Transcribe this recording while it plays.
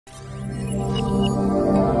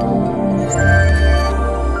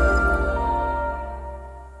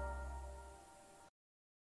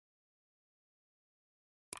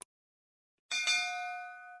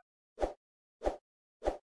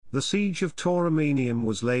The Siege of Tauromenium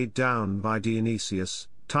was laid down by Dionysius,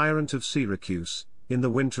 tyrant of Syracuse, in the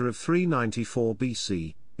winter of 394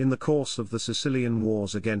 BC, in the course of the Sicilian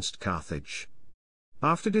Wars against Carthage.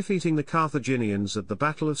 After defeating the Carthaginians at the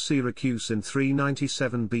Battle of Syracuse in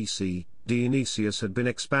 397 BC, Dionysius had been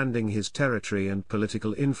expanding his territory and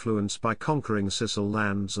political influence by conquering Sicel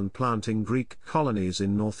lands and planting Greek colonies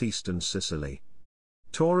in northeastern Sicily.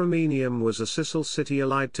 Tauromenium was a Sicel city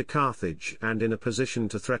allied to Carthage and in a position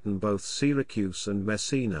to threaten both Syracuse and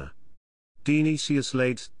Messina. Dionysius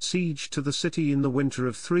laid siege to the city in the winter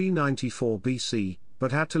of 394 BC,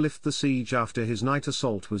 but had to lift the siege after his night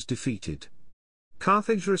assault was defeated.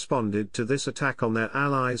 Carthage responded to this attack on their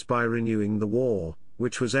allies by renewing the war,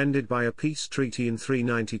 which was ended by a peace treaty in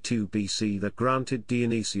 392 BC that granted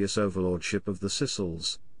Dionysius overlordship of the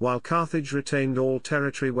Sicels, while Carthage retained all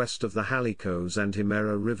territory west of the Halykos and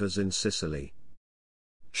Himera rivers in Sicily.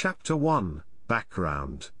 Chapter 1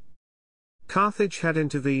 Background. Carthage had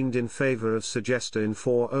intervened in favor of Segesta in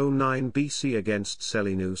 409 BC against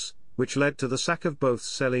Selinus, which led to the sack of both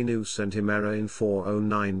Selinus and Himera in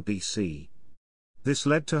 409 BC. This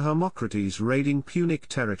led to Hermocrates raiding Punic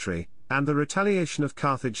territory, and the retaliation of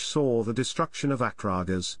Carthage saw the destruction of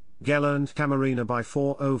Acragas, Gela and Camarina by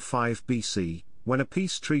 405 BC, when a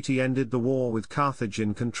peace treaty ended the war with Carthage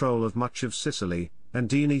in control of much of Sicily, and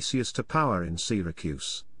Dionysius to power in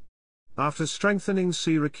Syracuse. After strengthening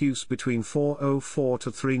Syracuse between 404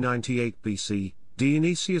 to 398 BC,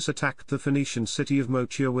 Dionysius attacked the Phoenician city of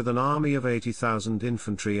Motia with an army of 80,000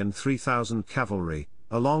 infantry and 3,000 cavalry,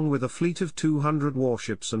 along with a fleet of 200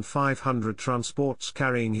 warships and 500 transports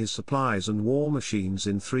carrying his supplies and war machines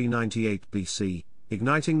in 398 BC,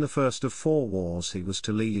 igniting the first of 4 wars he was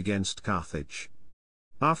to lead against Carthage.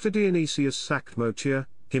 After Dionysius sacked Motia,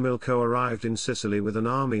 Himilco arrived in Sicily with an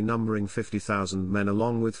army numbering 50,000 men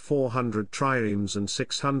along with 400 triremes and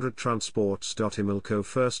 600 transports. Himilco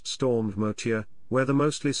first stormed Motia, where the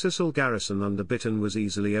mostly Sicel garrison under Biton was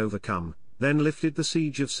easily overcome, then lifted the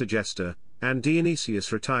siege of Segesta, and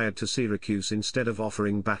Dionysius retired to Syracuse instead of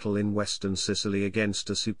offering battle in western Sicily against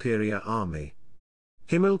a superior army.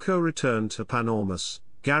 Himilco returned to Panormus,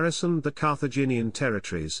 garrisoned the Carthaginian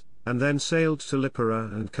territories, and then sailed to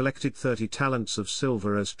Lipara and collected 30 talents of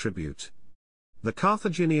silver as tribute. The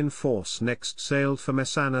Carthaginian force next sailed for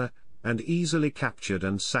Messana, and easily captured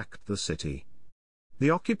and sacked the city.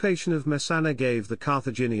 The occupation of Messana gave the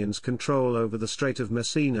Carthaginians control over the Strait of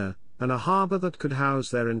Messina, and a harbour that could house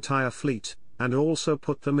their entire fleet, and also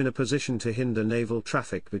put them in a position to hinder naval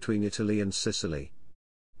traffic between Italy and Sicily.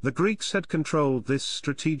 The Greeks had controlled this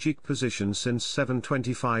strategic position since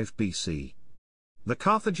 725 BC. The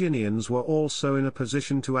Carthaginians were also in a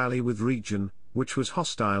position to ally with region, which was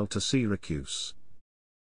hostile to Syracuse.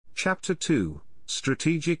 Chapter 2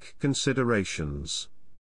 Strategic Considerations.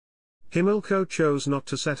 Himilco chose not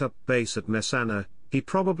to set up base at Messana. He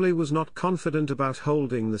probably was not confident about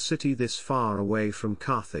holding the city this far away from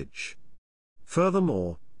Carthage.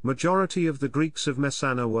 Furthermore, majority of the Greeks of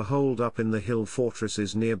Messana were holed up in the hill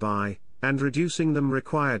fortresses nearby, and reducing them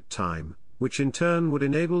required time, which in turn would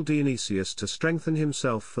enable Dionysius to strengthen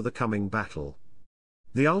himself for the coming battle.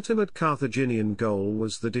 The ultimate Carthaginian goal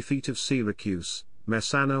was the defeat of Syracuse.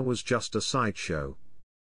 Messana was just a sideshow.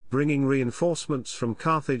 Bringing reinforcements from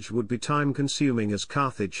Carthage would be time-consuming as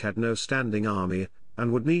Carthage had no standing army,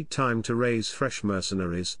 and would need time to raise fresh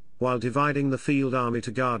mercenaries, while dividing the field army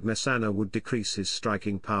to guard Messana would decrease his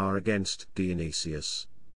striking power against Dionysius.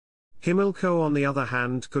 Himilco on the other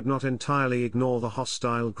hand could not entirely ignore the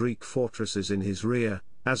hostile Greek fortresses in his rear,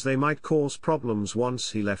 as they might cause problems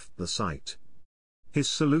once he left the site. His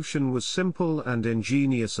solution was simple and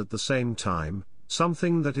ingenious at the same time,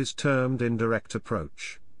 something that is termed indirect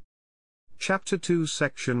approach. Chapter 2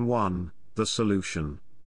 Section 1 The Solution.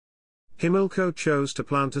 Himilco chose to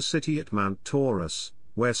plant a city at Mount Taurus,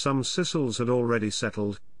 where some Sicels had already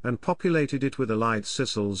settled, and populated it with allied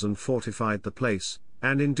Sicels and fortified the place,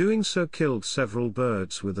 and in doing so killed several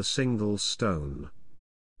birds with a single stone.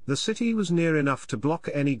 The city was near enough to block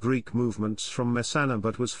any Greek movements from Messana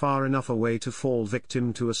but was far enough away to fall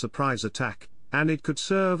victim to a surprise attack, and it could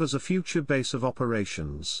serve as a future base of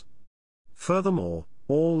operations. Furthermore,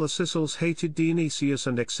 all the Sicels hated Dionysius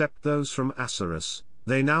and except those from Assarus,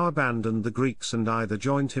 they now abandoned the Greeks and either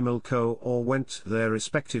joined Himilco or went to their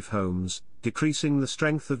respective homes, decreasing the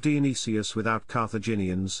strength of Dionysius without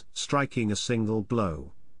Carthaginians striking a single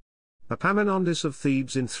blow. Epaminondas of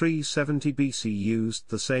Thebes in 370 BC used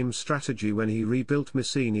the same strategy when he rebuilt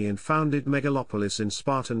Mycenae and founded Megalopolis in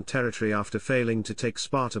Spartan territory after failing to take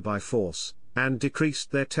Sparta by force, and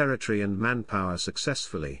decreased their territory and manpower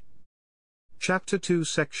successfully. Chapter 2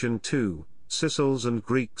 Section 2 Sicels and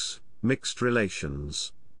Greeks, mixed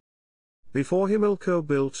relations. Before Himilco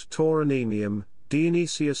built Tauromenium,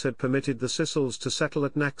 Dionysius had permitted the Sicels to settle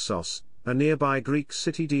at Naxos, a nearby Greek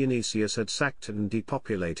city Dionysius had sacked and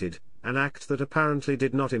depopulated, an act that apparently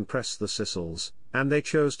did not impress the Sicels, and they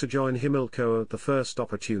chose to join Himilco at the first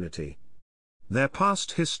opportunity. Their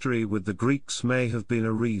past history with the Greeks may have been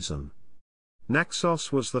a reason.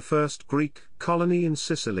 Naxos was the first Greek colony in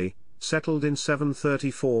Sicily, settled in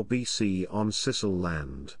 734 BC on Sicel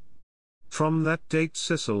land. From that date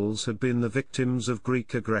Sicels had been the victims of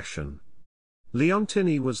Greek aggression.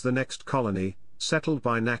 Leontini was the next colony, settled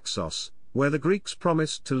by Naxos, where the Greeks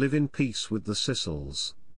promised to live in peace with the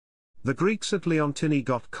Sicels. The Greeks at Leontini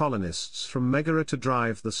got colonists from Megara to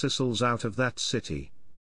drive the Sicels out of that city.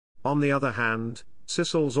 On the other hand,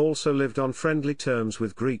 Sicels also lived on friendly terms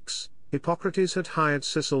with Greeks. Hippocrates had hired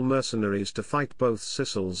Sicel mercenaries to fight both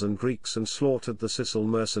Sicels and Greeks and slaughtered the Sicel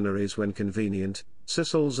mercenaries when convenient.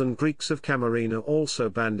 Sicels and Greeks of Camarina also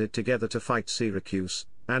banded together to fight Syracuse,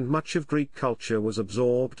 and much of Greek culture was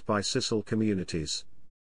absorbed by Sicel communities.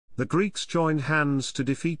 The Greeks joined hands to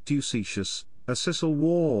defeat Dionysius, a Sicel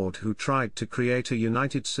warlord who tried to create a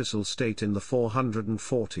united Sicel state in the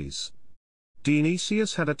 440s.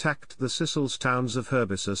 Dionysius had attacked the Sicels towns of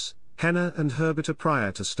Herbisus, Henna and Herbita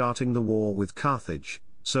prior to starting the war with Carthage,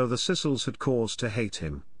 so the Sicels had cause to hate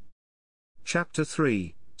him. Chapter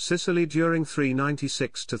 3, Sicily during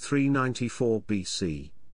 396 to 394 BC.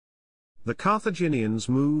 The Carthaginians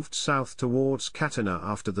moved south towards Catana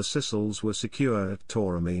after the Sicels were secure at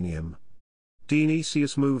Tauromenium.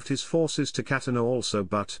 Dionysius moved his forces to Catana also,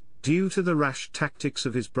 but, due to the rash tactics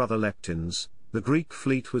of his brother Leptines, the Greek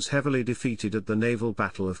fleet was heavily defeated at the naval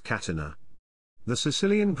battle of Catana. The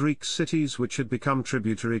Sicilian Greek cities which had become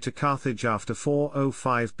tributary to Carthage after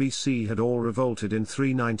 405 BC had all revolted in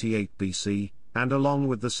 398 BC, and along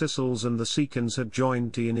with the Sicels and the Sicans had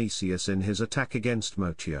joined Dionysius in his attack against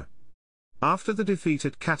Motia. After the defeat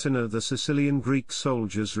at Catana, the Sicilian Greek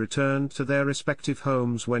soldiers returned to their respective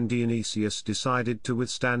homes when Dionysius decided to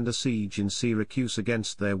withstand a siege in Syracuse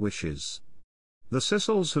against their wishes. The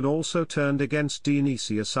Sicels had also turned against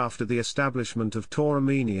Dionysius after the establishment of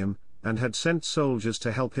Tauromenium, and had sent soldiers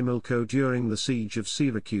to help Himilco during the siege of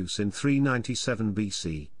Syracuse in 397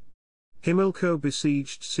 BC. Himilco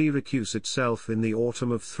besieged Syracuse itself in the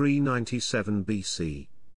autumn of 397 BC.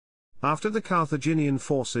 After the Carthaginian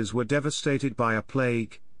forces were devastated by a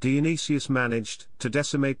plague, Dionysius managed to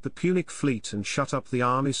decimate the Punic fleet and shut up the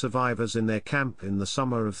army survivors in their camp in the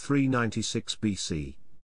summer of 396 BC.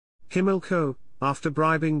 Himilco, after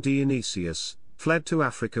bribing Dionysius, fled to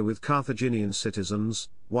Africa with Carthaginian citizens,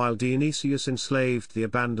 while Dionysius enslaved the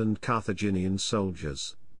abandoned Carthaginian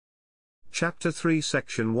soldiers. Chapter 3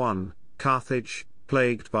 Section 1, Carthage,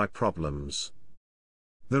 plagued by problems.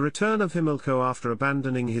 The return of Himilco after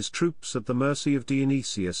abandoning his troops at the mercy of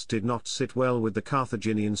Dionysius did not sit well with the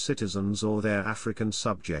Carthaginian citizens or their African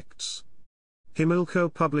subjects. Himilco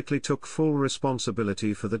publicly took full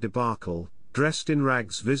responsibility for the debacle, dressed in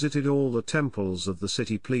rags, visited all the temples of the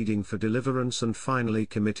city pleading for deliverance, and finally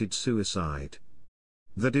committed suicide.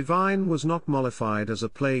 The divine was not mollified as a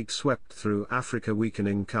plague swept through Africa,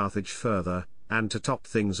 weakening Carthage further, and to top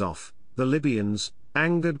things off, the Libyans,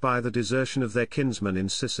 angered by the desertion of their kinsmen in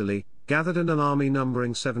Sicily, gathered an army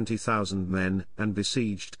numbering 70,000 men and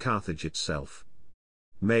besieged Carthage itself.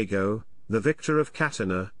 Mago, the victor of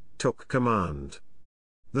Catana, took command.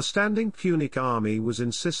 The standing Punic army was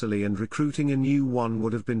in Sicily, and recruiting a new one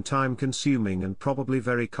would have been time-consuming and probably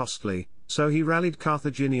very costly, so he rallied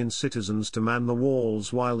Carthaginian citizens to man the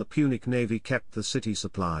walls while the Punic navy kept the city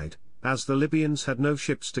supplied, as the Libyans had no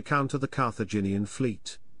ships to counter the Carthaginian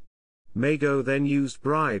fleet. Mago then used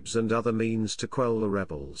bribes and other means to quell the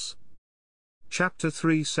rebels. Chapter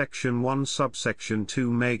 3 Section 1 Subsection 2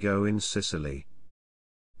 Mago in Sicily.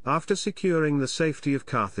 After securing the safety of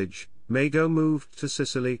Carthage, Mago moved to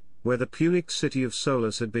Sicily, where the Punic city of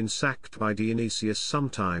Solus had been sacked by Dionysius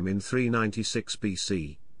sometime in 396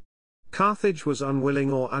 BC. Carthage was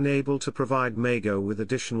unwilling or unable to provide Mago with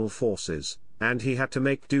additional forces, and he had to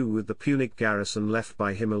make do with the Punic garrison left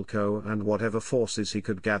by Himilco and whatever forces he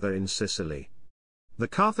could gather in Sicily. The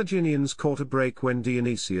Carthaginians caught a break when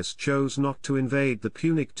Dionysius chose not to invade the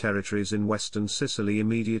Punic territories in western Sicily,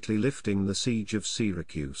 immediately lifting the siege of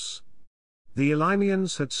Syracuse. The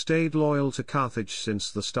Elymians had stayed loyal to Carthage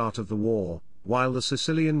since the start of the war, while the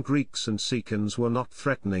Sicilian Greeks and Sicans were not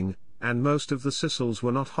threatening, and most of the Sicels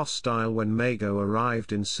were not hostile when Mago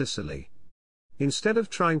arrived in Sicily. Instead of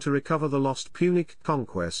trying to recover the lost Punic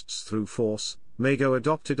conquests through force, Mago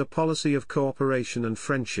adopted a policy of cooperation and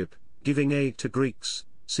friendship, giving aid to Greeks,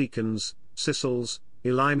 Sicans, Sicels,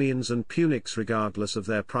 Elymians and Punics regardless of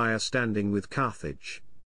their prior standing with Carthage.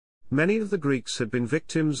 Many of the Greeks had been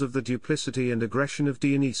victims of the duplicity and aggression of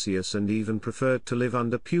Dionysius and even preferred to live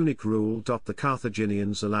under Punic rule. The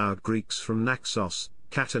Carthaginians allowed Greeks from Naxos,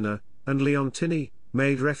 Catana, and Leontini,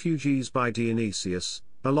 made refugees by Dionysius,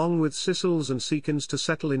 along with Sicels and Sicans to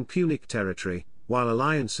settle in Punic territory, while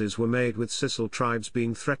alliances were made with Sicel tribes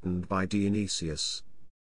being threatened by Dionysius.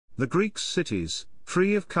 The Greek cities,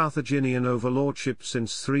 free of Carthaginian overlordship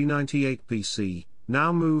since 398 BC,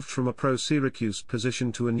 now moved from a pro-Syracuse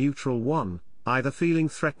position to a neutral one, either feeling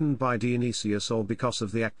threatened by Dionysius or because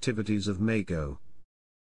of the activities of Mago.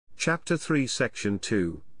 Chapter 3 Section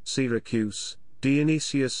 2, Syracuse,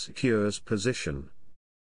 Dionysius secures position.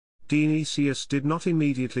 Dionysius did not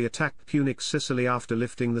immediately attack Punic Sicily after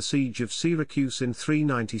lifting the siege of Syracuse in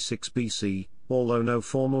 396 BC, although no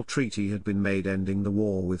formal treaty had been made ending the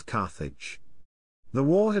war with Carthage. The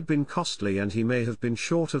war had been costly and he may have been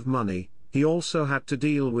short of money. He also had to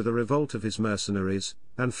deal with a revolt of his mercenaries,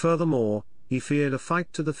 and furthermore, he feared a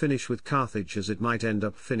fight to the finish with Carthage as it might end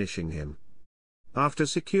up finishing him. After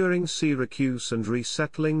securing Syracuse and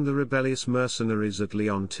resettling the rebellious mercenaries at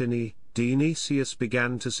Leontini, Dionysius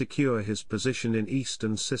began to secure his position in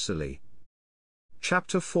eastern Sicily.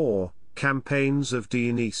 Chapter 4, Campaigns of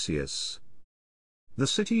Dionysius. The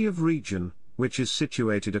city of Rhegium, which is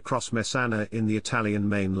situated across Messina in the Italian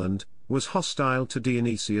mainland, was hostile to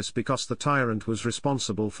Dionysius because the tyrant was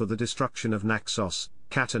responsible for the destruction of Naxos,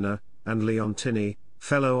 Catana, and Leontini,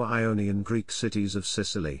 fellow Ionian Greek cities of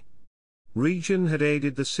Sicily. Rhegium had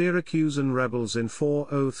aided the Syracusan rebels in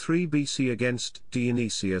 403 BC against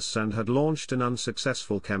Dionysius and had launched an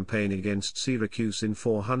unsuccessful campaign against Syracuse in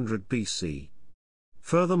 400 BC.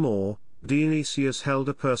 Furthermore, Dionysius held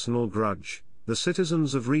a personal grudge. The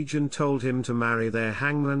citizens of Rhegium told him to marry their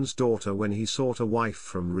hangman's daughter when he sought a wife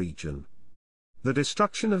from Rhegium. The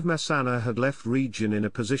destruction of Messana had left Rhegium in a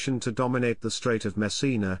position to dominate the Strait of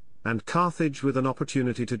Messina, and Carthage with an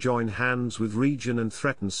opportunity to join hands with Rhegium and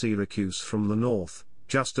threaten Syracuse from the north,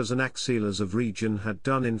 just as Anaxilas of Rhegium had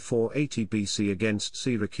done in 480 BC against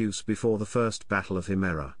Syracuse before the First Battle of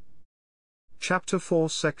Himera. Chapter 4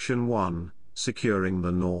 Section 1, Securing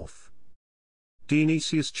the North.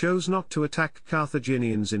 Dionysius chose not to attack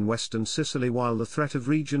Carthaginians in western Sicily while the threat of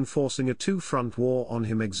Rhegium forcing a two-front war on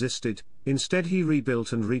him existed. Instead he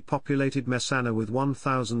rebuilt and repopulated Messana with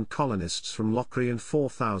 1,000 colonists from Locri and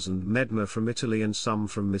 4,000 Medma from Italy and some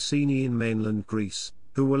from Mycenae in mainland Greece,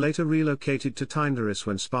 who were later relocated to Tyndaris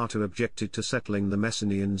when Sparta objected to settling the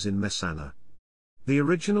Messenians in Messana. The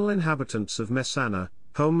original inhabitants of Messana,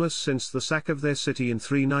 homeless since the sack of their city in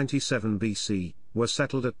 397 BC, were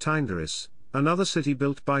settled at Tyndaris, another city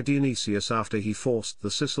built by Dionysius after he forced the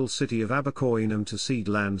Sicel city of Abacoinum to cede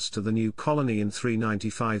lands to the new colony in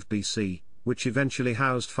 395 BC, which eventually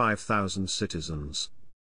housed 5,000 citizens.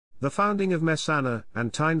 The founding of Messana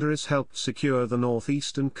and Tyndaris helped secure the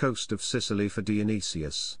northeastern coast of Sicily for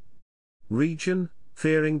Dionysius. Rhegium,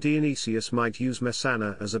 fearing Dionysius might use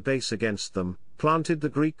Messana as a base against them, planted the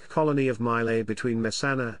Greek colony of Mylae between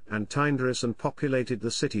Messana and Tyndaris and populated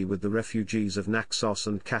the city with the refugees of Naxos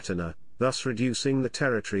and Catana, thus reducing the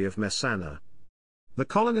territory of Messana. The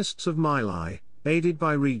colonists of Mylae, aided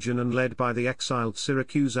by Rhegium and led by the exiled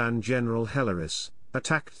Syracusan general Helaris,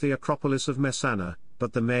 attacked the Acropolis of Messana,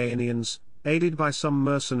 but the Maenians, aided by some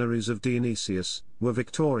mercenaries of Dionysius, were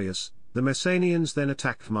victorious. The Messenians then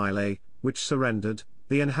attacked Mylae, which surrendered.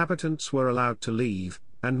 The inhabitants were allowed to leave,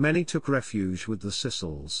 and many took refuge with the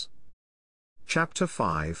Sicels. Chapter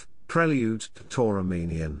 5, Prelude to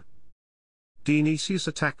Tauromenium. Dionysius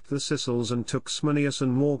attacked the Sicels and took Smyrnius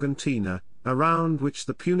and Morgantina, around which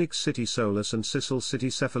the Punic city Solus and Sicel city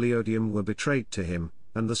Cephaliodium were betrayed to him,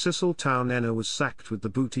 and the Sicel town Enna was sacked with the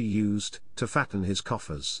booty used to fatten his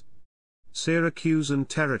coffers. Syracusan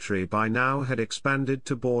territory by now had expanded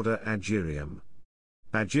to border Agirium.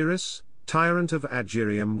 Agirus, tyrant of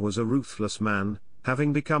Agirium, was a ruthless man,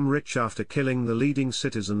 having become rich after killing the leading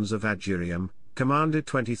citizens of Agirium, commanded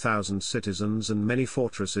 20,000 citizens and many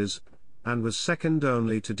fortresses, and was second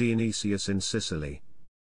only to Dionysius in Sicily.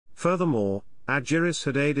 Furthermore, Agirus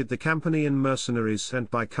had aided the Campanian mercenaries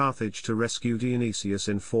sent by Carthage to rescue Dionysius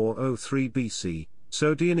in 403 BC,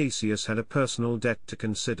 so Dionysius had a personal debt to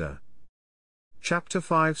consider. Chapter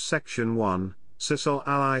 5 Section 1, Sicel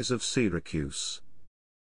allies of Syracuse.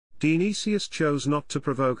 Dionysius chose not to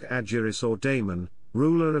provoke Agirus or Damon,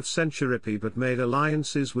 ruler of Centuripe, but made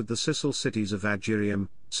alliances with the Sicel cities of Agirium,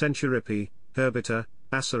 Centuripe, Herbita,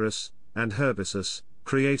 Asarus, and Herbisus,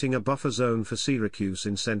 creating a buffer zone for Syracuse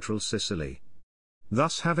in central Sicily.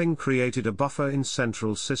 Thus, having created a buffer in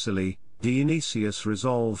central Sicily, Dionysius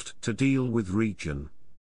resolved to deal with region.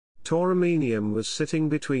 Tauromenium was sitting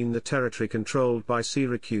between the territory controlled by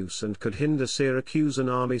Syracuse and could hinder Syracusan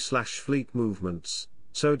army/fleet movements,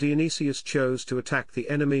 so Dionysius chose to attack the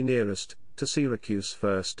enemy nearest to Syracuse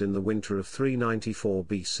first in the winter of 394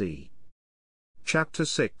 BC. Chapter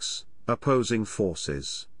 6: Opposing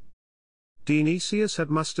Forces. Dionysius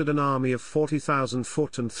had mustered an army of 40,000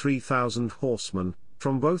 foot and 3,000 horsemen,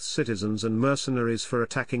 from both citizens and mercenaries for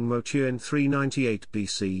attacking Motia in 398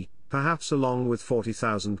 BC, perhaps along with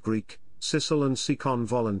 40,000 Greek, Sicel and Sicon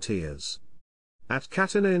volunteers. At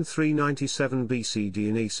Catana in 397 BC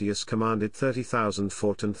Dionysius commanded 30,000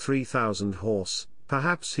 foot and 3,000 horse,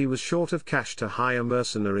 perhaps he was short of cash to hire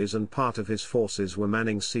mercenaries and part of his forces were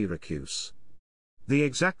manning Syracuse. The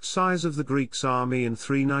exact size of the Greeks' army in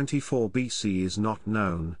 394 BC is not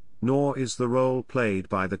known, nor is the role played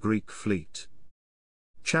by the Greek fleet.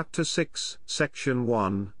 Chapter 6, Section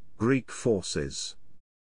 1, Greek Forces.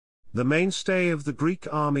 The mainstay of the Greek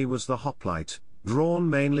army was the hoplite, drawn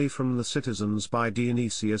mainly from the citizens by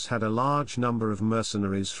Dionysius had a large number of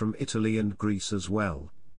mercenaries from Italy and Greece as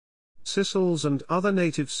well. Sicels and other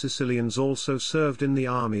native Sicilians also served in the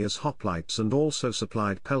army as hoplites and also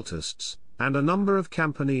supplied peltasts, and a number of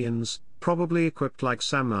Campanians, probably equipped like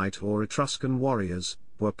Samnite or Etruscan warriors,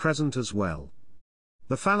 were present as well.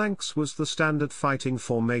 The phalanx was the standard fighting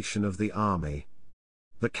formation of the army.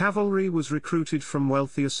 The cavalry was recruited from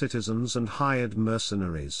wealthier citizens and hired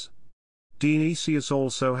mercenaries. Dionysius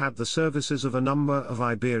also had the services of a number of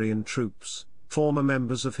Iberian troops, former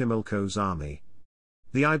members of Hamilcar's army.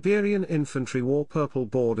 The Iberian infantry wore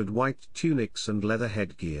purple-bordered white tunics and leather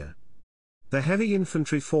headgear. The heavy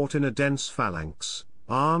infantry fought in a dense phalanx,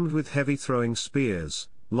 armed with heavy throwing spears,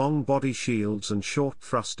 long body shields and short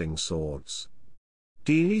thrusting swords.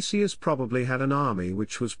 Dionysius probably had an army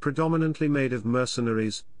which was predominantly made of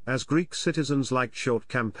mercenaries, as Greek citizens liked short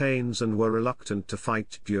campaigns and were reluctant to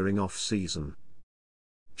fight during off-season.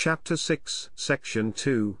 Chapter 6, Section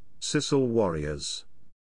 2, Sicel Warriors.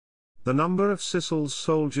 The number of Sicels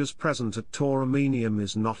soldiers present at Tauromenium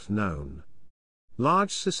is not known.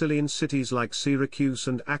 Large Sicilian cities like Syracuse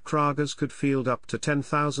and Acragas could field up to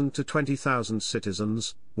 10,000 to 20,000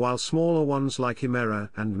 citizens, while smaller ones like Himera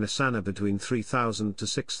and Messina between 3,000 to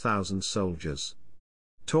 6,000 soldiers.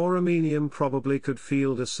 Tauromenium probably could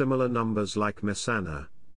field a similar numbers like Messina.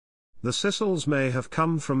 The Sicels may have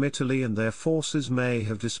come from Italy and their forces may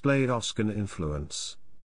have displayed Oscan influence.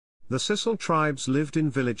 The Sicel tribes lived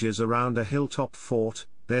in villages around a hilltop fort,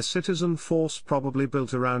 their citizen force probably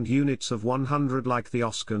built around units of 100 like the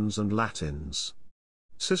Oscans and Latins.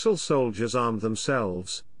 Sicel soldiers armed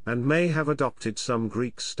themselves, and may have adopted some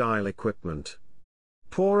Greek-style equipment.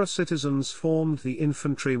 Poorer citizens formed the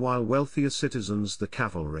infantry while wealthier citizens the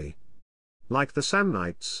cavalry. Like the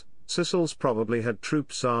Samnites, Sicels probably had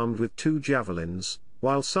troops armed with 2 javelins,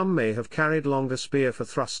 while some may have carried longer spear for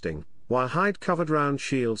thrusting, while hide-covered round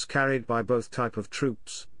shields carried by both type of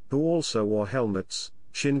troops, who also wore helmets,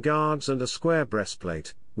 shin guards and a square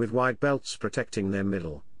breastplate, with wide belts protecting their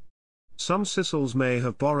middle. Some Sicels may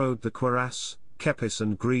have borrowed the cuirass, kepis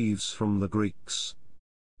and greaves from the Greeks.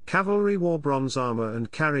 Cavalry wore bronze armor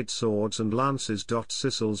and carried swords and lances.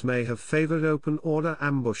 Sicels may have favored open-order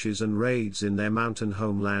ambushes and raids in their mountain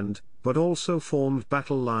homeland, but also formed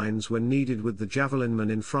battle lines when needed with the javelinmen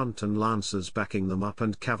in front and lancers backing them up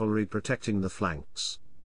and cavalry protecting the flanks.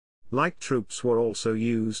 Light troops were also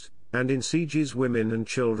used, and in sieges women and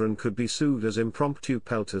children could be sued as impromptu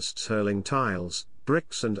peltasts hurling tiles,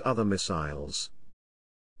 bricks and other missiles.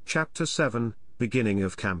 Chapter 7, Beginning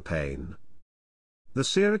of Campaign. The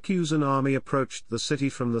Syracusan army approached the city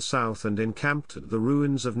from the south and encamped at the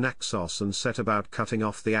ruins of Naxos and set about cutting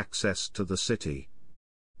off the access to the city.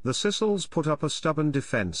 The Sicels put up a stubborn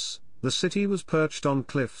defense. The city was perched on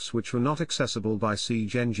cliffs which were not accessible by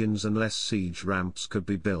siege engines unless siege ramps could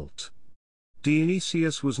be built.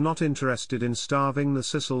 Dionysius was not interested in starving the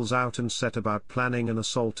Sicels out and set about planning an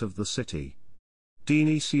assault of the city.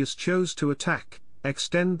 Dionysius chose to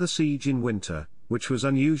extend the siege in winter, which was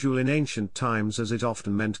unusual in ancient times as it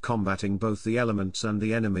often meant combating both the elements and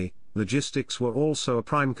the enemy. Logistics were also a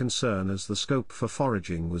prime concern as the scope for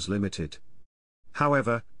foraging was limited.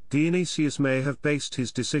 However, Dionysius may have based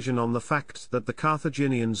his decision on the fact that the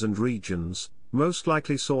Carthaginians and regions, most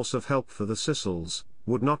likely source of help for the Sicels,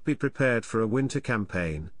 would not be prepared for a winter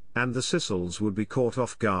campaign, and the Sicels would be caught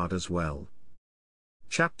off guard as well.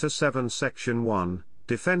 Chapter 7 Section 1,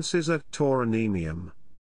 Defenses at Tauromenium.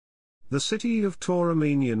 The city of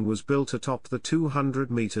Tauromenium was built atop the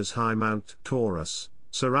 200 meters high Mount Taurus,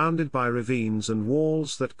 surrounded by ravines and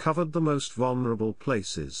walls that covered the most vulnerable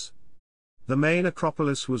places. The main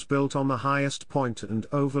acropolis was built on the highest point and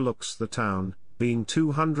overlooks the town, being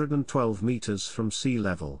 212 meters from sea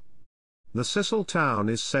level. The Sicel town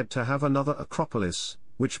is said to have another acropolis,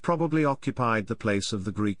 which probably occupied the place of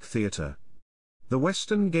the Greek theatre. The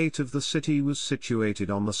western gate of the city was situated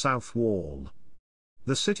on the south wall.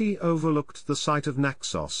 The city overlooked the site of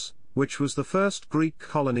Naxos, which was the first Greek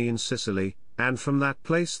colony in Sicily, and from that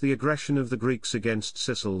place the aggression of the Greeks against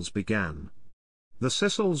Sicels began. The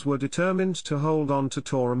Sicels were determined to hold on to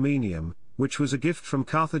Tauromenium, which was a gift from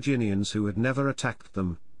Carthaginians who had never attacked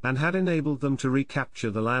them, and had enabled them to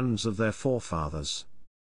recapture the lands of their forefathers.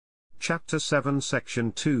 Chapter 7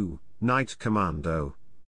 Section 2, Night Commando.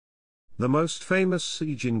 The most famous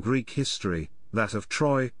siege in Greek history, that of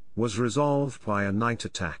Troy, was resolved by a night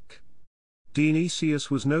attack.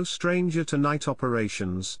 Dionysius was no stranger to night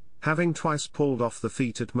operations, having twice pulled off the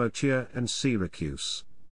feat at Motia and Syracuse.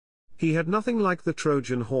 He had nothing like the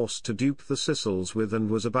Trojan horse to dupe the Sicels with, and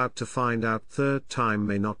was about to find out third time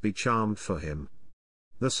may not be charmed for him.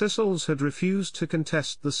 The Sicels had refused to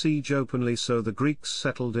contest the siege openly, so the Greeks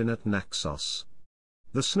settled in at Naxos.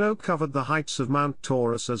 The snow covered the heights of Mount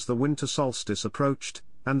Taurus as the winter solstice approached,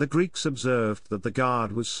 and the Greeks observed that the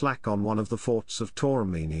guard was slack on one of the forts of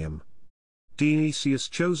Tauromenium. Dionysius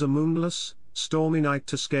chose a moonless, stormy night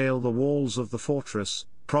to scale the walls of the fortress,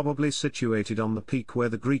 probably situated on the peak where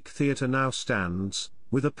the Greek theatre now stands,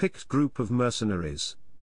 with a picked group of mercenaries.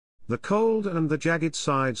 The cold and the jagged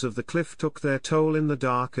sides of the cliff took their toll in the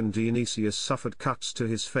dark, and Dionysius suffered cuts to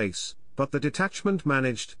his face, but the detachment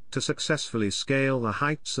managed to successfully scale the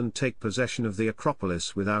heights and take possession of the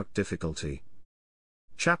Acropolis without difficulty.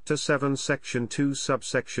 Chapter 7 Section 2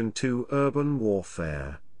 Subsection 2 Urban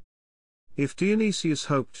Warfare. If Dionysius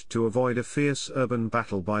hoped to avoid a fierce urban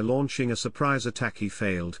battle by launching a surprise attack, he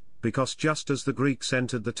failed, because just as the Greeks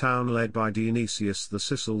entered the town led by Dionysius, the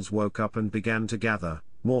Sicels woke up and began to gather.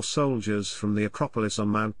 More soldiers from the Acropolis on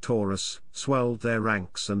Mount Taurus swelled their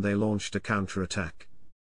ranks, and they launched a counterattack.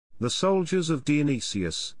 The soldiers of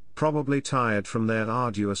Dionysius, probably tired from their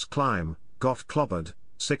arduous climb, got clobbered.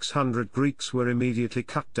 600 Greeks were immediately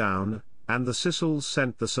cut down, and the Sicels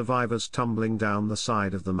sent the survivors tumbling down the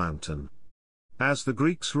side of the mountain. As the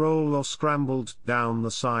Greeks rolled or scrambled down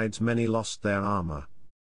the sides, many lost their armor.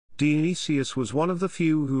 Dionysius was one of the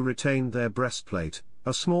few who retained their breastplate,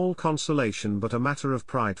 a small consolation but a matter of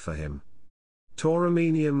pride for him.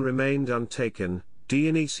 Tauromenium remained untaken.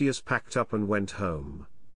 Dionysius packed up and went home.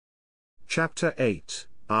 Chapter 8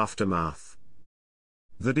 Aftermath.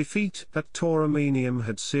 The defeat at Tauromenium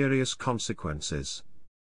had serious consequences.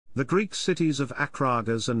 The Greek cities of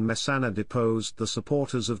Acragas and Messina deposed the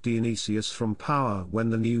supporters of Dionysius from power when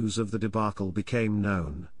the news of the debacle became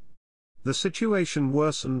known. The situation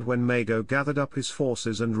worsened when Mago gathered up his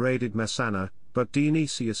forces and raided Messina, but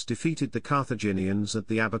Dionysius defeated the Carthaginians at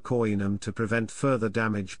the Abacoinum to prevent further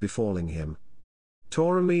damage befalling him.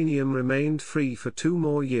 Tauromenium remained free for 2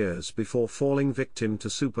 more years before falling victim to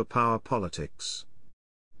superpower politics.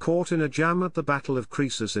 Caught in a jam at the Battle of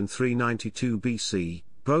Syracuse in 392 BC,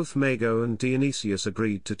 both Mago and Dionysius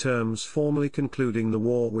agreed to terms, formally concluding the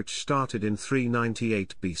war, which started in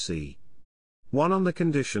 398 BC. One of the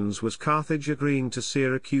conditions was Carthage agreeing to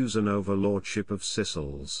Syracuse and overlordship of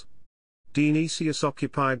Sicels. Dionysius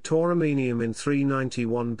occupied Tauromenium in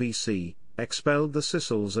 391 BC, expelled the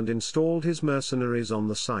Sicels and installed his mercenaries on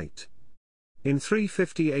the site. In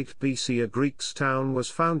 358 BC a Greek town was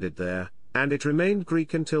founded there, and it remained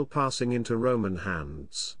Greek until passing into Roman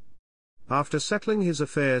hands. After settling his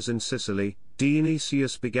affairs in Sicily,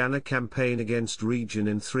 Dionysius began a campaign against Region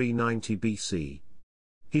in 390 BC.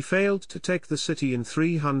 He failed to take the city in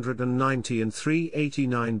 390 and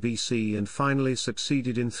 389 BC and finally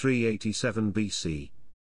succeeded in 387 BC.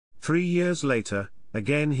 3 years later,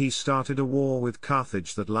 again he started a war with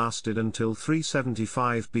Carthage that lasted until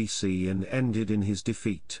 375 BC and ended in his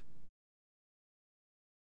defeat.